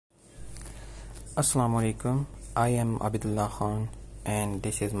Assalamu alaikum. I am Abidullah Khan and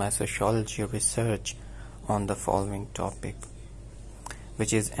this is my sociology research on the following topic,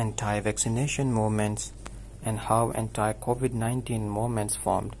 which is anti-vaccination movements and how anti-COVID-19 movements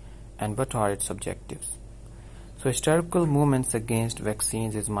formed and what are its objectives. So historical movements against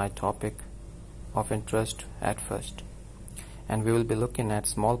vaccines is my topic of interest at first, and we will be looking at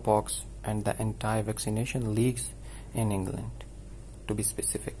smallpox and the anti-vaccination leagues in England, to be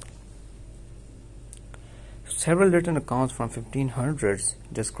specific. Several written accounts from 1500s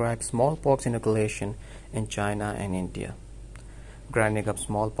describe smallpox inoculation in China and India. Grinding up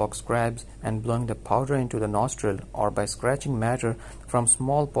smallpox scabs and blowing the powder into the nostril, or by scratching matter from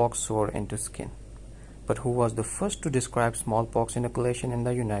smallpox sore into skin. But who was the first to describe smallpox inoculation in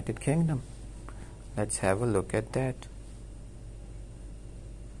the United Kingdom? Let's have a look at that.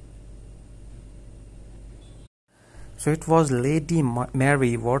 So it was Lady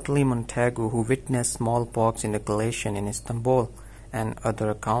Mary Wortley Montagu who witnessed smallpox inoculation in Istanbul, and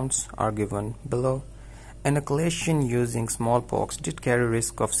other accounts are given below. Inoculation using smallpox did carry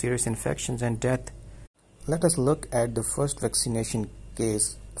risk of serious infections and death. Let us look at the first vaccination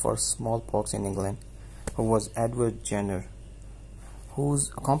case for smallpox in England, who was Edward Jenner, whose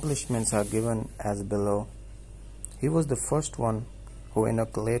accomplishments are given as below. He was the first one who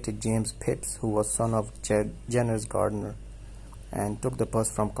inoculated James Phipps, who was son of Jenner's gardener, and took the pus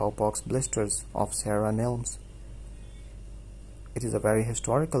from cowpox blisters of Sarah Nilms. It is a very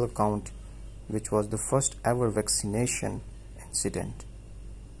historical account, which was the first ever vaccination incident.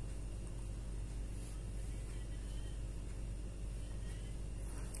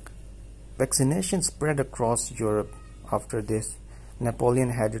 Vaccination spread across Europe. After this,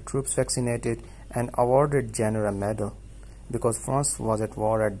 Napoleon had the troops vaccinated and awarded Jenner a medal, because France was at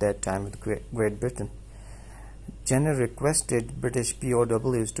war at that time with Great Britain. Jenner requested British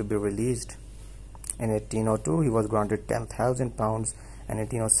POWs to be released. In 1802, he was granted £10,000, and in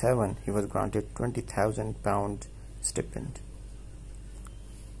 1807, he was granted £20,000 stipend.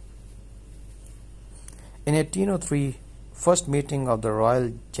 In 1803, first meeting of the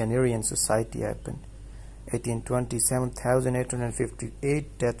Royal Jennerian Society happened. 1820,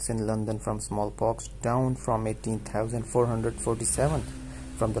 7,858 deaths in London from smallpox, down from 18,447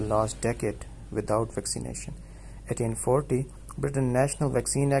 from the last decade without vaccination. 1840, Britain's National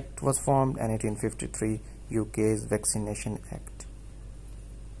Vaccine Act was formed, and 1853, UK's Vaccination Act.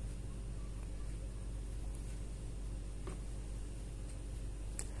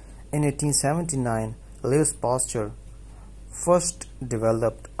 In 1879, Louis Pasteur first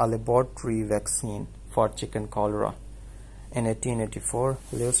developed a laboratory vaccine for chicken cholera. In 1884,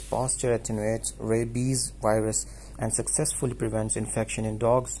 Louis Pasteur attenuates rabies virus and successfully prevents infection in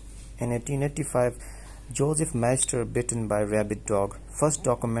dogs. In 1885, Joseph Meister, bitten by rabid dog, first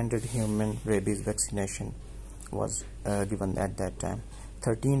documented human rabies vaccination was given at that time.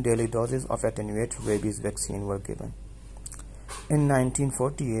 13 daily doses of attenuated rabies vaccine were given. In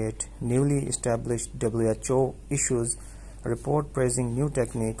 1948, newly established WHO issues a report praising new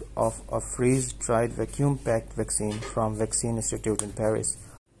technique of a freeze-dried vacuum-packed vaccine from Vaccine Institute in Paris.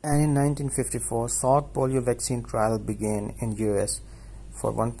 And in 1954, Salk polio vaccine trial began in US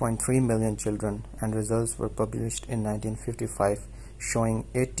for 1.3 million children, and results were published in 1955 showing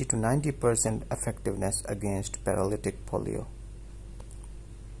 80 to 90% effectiveness against paralytic polio.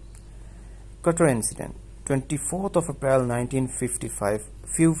 Qatar incident. 24th of April 1955,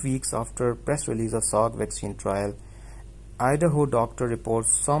 few weeks after press release of Salk vaccine trial, Idaho doctor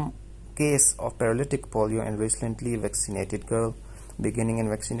reports some case of paralytic polio in recently vaccinated girl, beginning in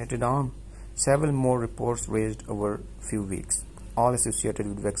vaccinated arm. Several more reports raised over few weeks, all associated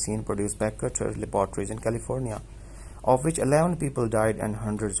with vaccine produced by Qatar laboratories in California, of which 11 people died and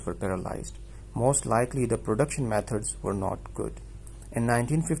hundreds were paralyzed. Most likely the production methods were not good. In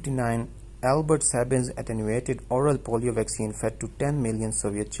 1959, Albert Sabin's attenuated oral polio vaccine fed to 10 million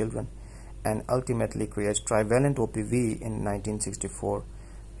Soviet children, and ultimately creates trivalent OPV in 1964.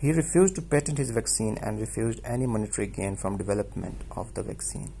 He refused to patent his vaccine and refused any monetary gain from development of the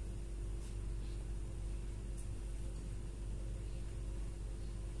vaccine.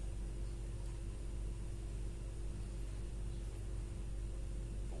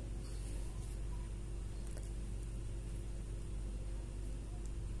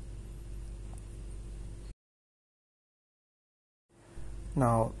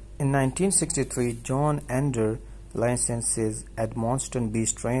 Now, in 1963, John Ender licenses Edmonston B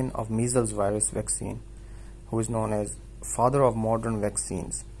strain of measles virus vaccine, who is known as father of modern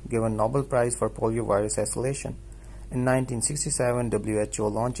vaccines, given Nobel Prize for polio virus isolation. In 1967, WHO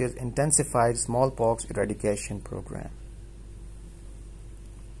launches intensified smallpox eradication program.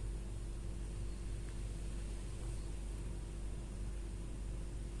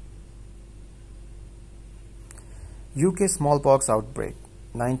 UK smallpox outbreak.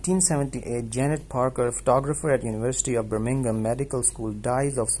 1978, Janet Parker, a photographer at University of Birmingham Medical School,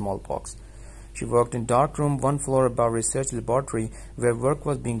 dies of smallpox. She worked in dark room 1 floor above research laboratory where work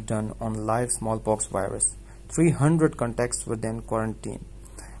was being done on live smallpox virus. 300 contacts were then quarantined.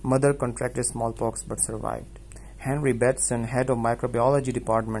 Mother contracted smallpox but survived. Henry Batson, head of microbiology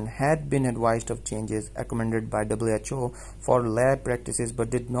department, had been advised of changes recommended by WHO for lab practices but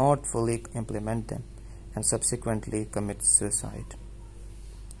did not fully implement them and subsequently commit suicide.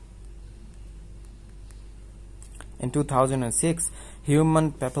 In 2006,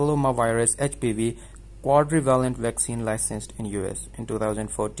 human papillomavirus HPV quadrivalent vaccine licensed in US. In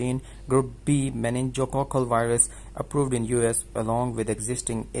 2014, Group B meningococcal virus approved in US along with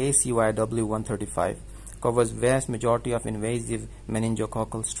existing ACYW135 covers vast majority of invasive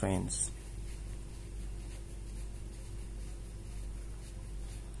meningococcal strains.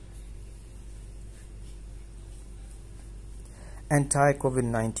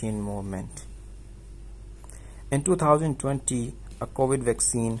 Anti-COVID-19 movement. In 2020, a COVID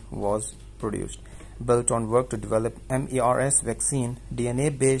vaccine was produced, built on work to develop MERS vaccine,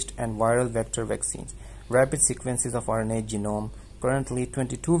 DNA-based and viral vector vaccines, rapid sequences of RNA genome. Currently,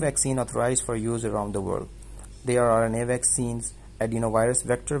 22 vaccines authorized for use around the world. They are RNA vaccines, adenovirus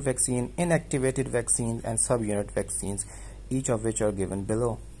vector vaccine, inactivated vaccines, and subunit vaccines, each of which are given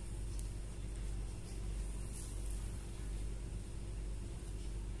below.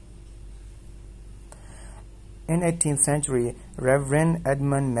 In 18th century, Reverend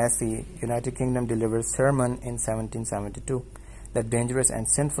Edmund Massey, United Kingdom, delivered a sermon in 1772. The dangerous and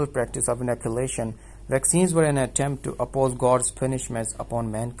sinful practice of inoculation. Vaccines were an attempt to oppose God's punishments upon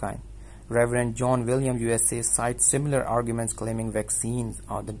mankind. Reverend John William, USA, cites similar arguments claiming vaccines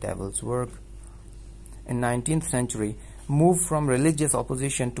are the devil's work. In 19th century, moved from religious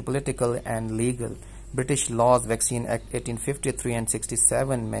opposition to political and legal. British laws, Vaccine Act 1853 and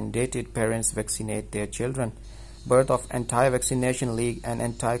 67, mandated parents vaccinate their children. Birth of Anti-Vaccination League and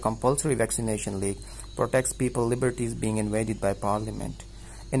Anti-Compulsory Vaccination League protects people's liberties being invaded by Parliament.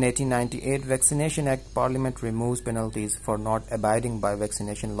 In 1898, Vaccination Act, Parliament removes penalties for not abiding by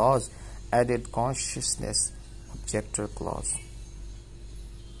vaccination laws, added conscientious objector clause.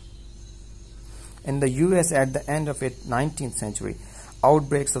 In the US at the end of the 19th century,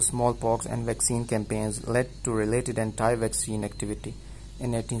 outbreaks of smallpox and vaccine campaigns led to related anti-vaccine activity.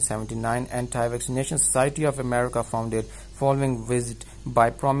 In 1879, Anti-Vaccination Society of America founded following visit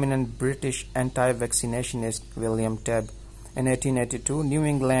by prominent British anti-vaccinationist William Tebb. In 1882, New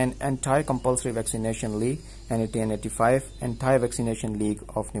England Anti-Compulsory Vaccination League, and 1885, Anti-Vaccination League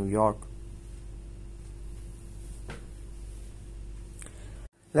of New York.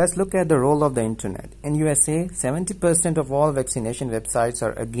 Let's look at the role of the internet. In USA, 70% of all vaccination websites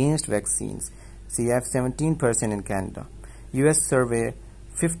are against vaccines, CF 17% in Canada. US survey,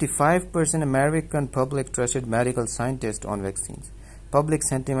 55% American public trusted medical scientists on vaccines. Public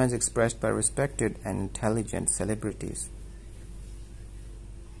sentiments expressed by respected and intelligent celebrities.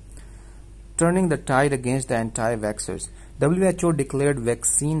 Turning the tide against the anti-vaxxers, WHO declared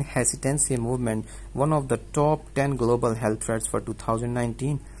vaccine hesitancy movement one of the top 10 global health threats for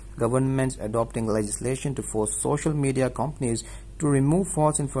 2019. Governments adopting legislation to force social media companies to remove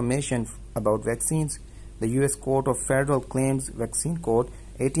false information about vaccines. The U.S. Court of Federal Claims Vaccine Code,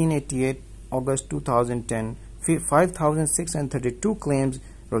 1888, August 2010, 5,632 claims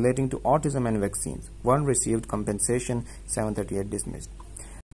relating to autism and vaccines. One received compensation, 738 dismissed.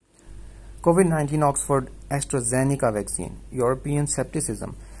 COVID-19 Oxford AstraZeneca vaccine, European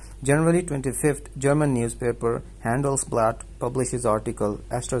skepticism. January 25th, German newspaper Handelsblatt publishes article,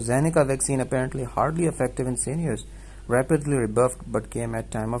 AstraZeneca vaccine apparently hardly effective in seniors, rapidly rebuffed but came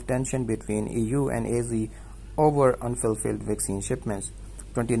at time of tension between EU and AZ over unfulfilled vaccine shipments.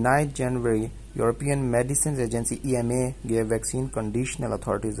 29 January, European Medicines Agency EMA gave vaccine conditional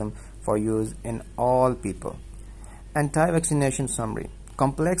authoritism for use in all people. Anti-vaccination summary.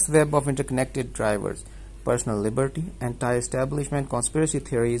 Complex web of interconnected drivers. Personal liberty, anti-establishment, conspiracy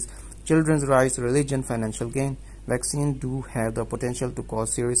theories, children's rights, religion, financial gain. Vaccines do have the potential to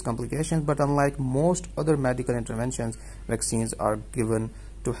cause serious complications, but unlike most other medical interventions, vaccines are given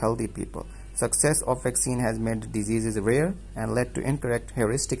to healthy people. Success of vaccine has made diseases rare and led to incorrect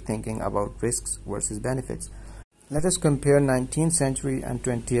heuristic thinking about risks versus benefits. Let us compare 19th century and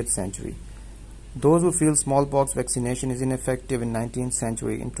 20th century. Those who feel smallpox vaccination is ineffective in 19th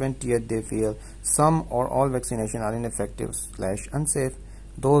century, in 20th they feel some or all vaccination are ineffective/unsafe.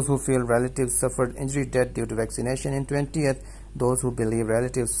 Those who feel relatives suffered injury death due to vaccination, in 20th those who believe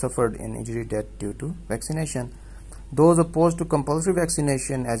relatives suffered in injury death due to vaccination. Those opposed to compulsory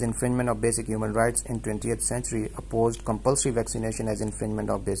vaccination as infringement of basic human rights in 20th century opposed compulsory vaccination as infringement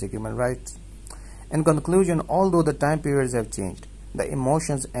of basic human rights. In conclusion, although the time periods have changed, the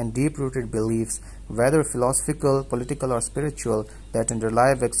emotions and deep-rooted beliefs, whether philosophical, political, or spiritual, that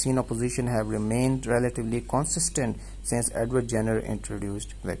underlie vaccine opposition have remained relatively consistent since Edward Jenner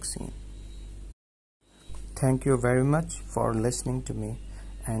introduced vaccine. Thank you very much for listening to me,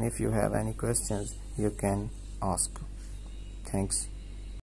 and if you have any questions, you can ask. Thanks.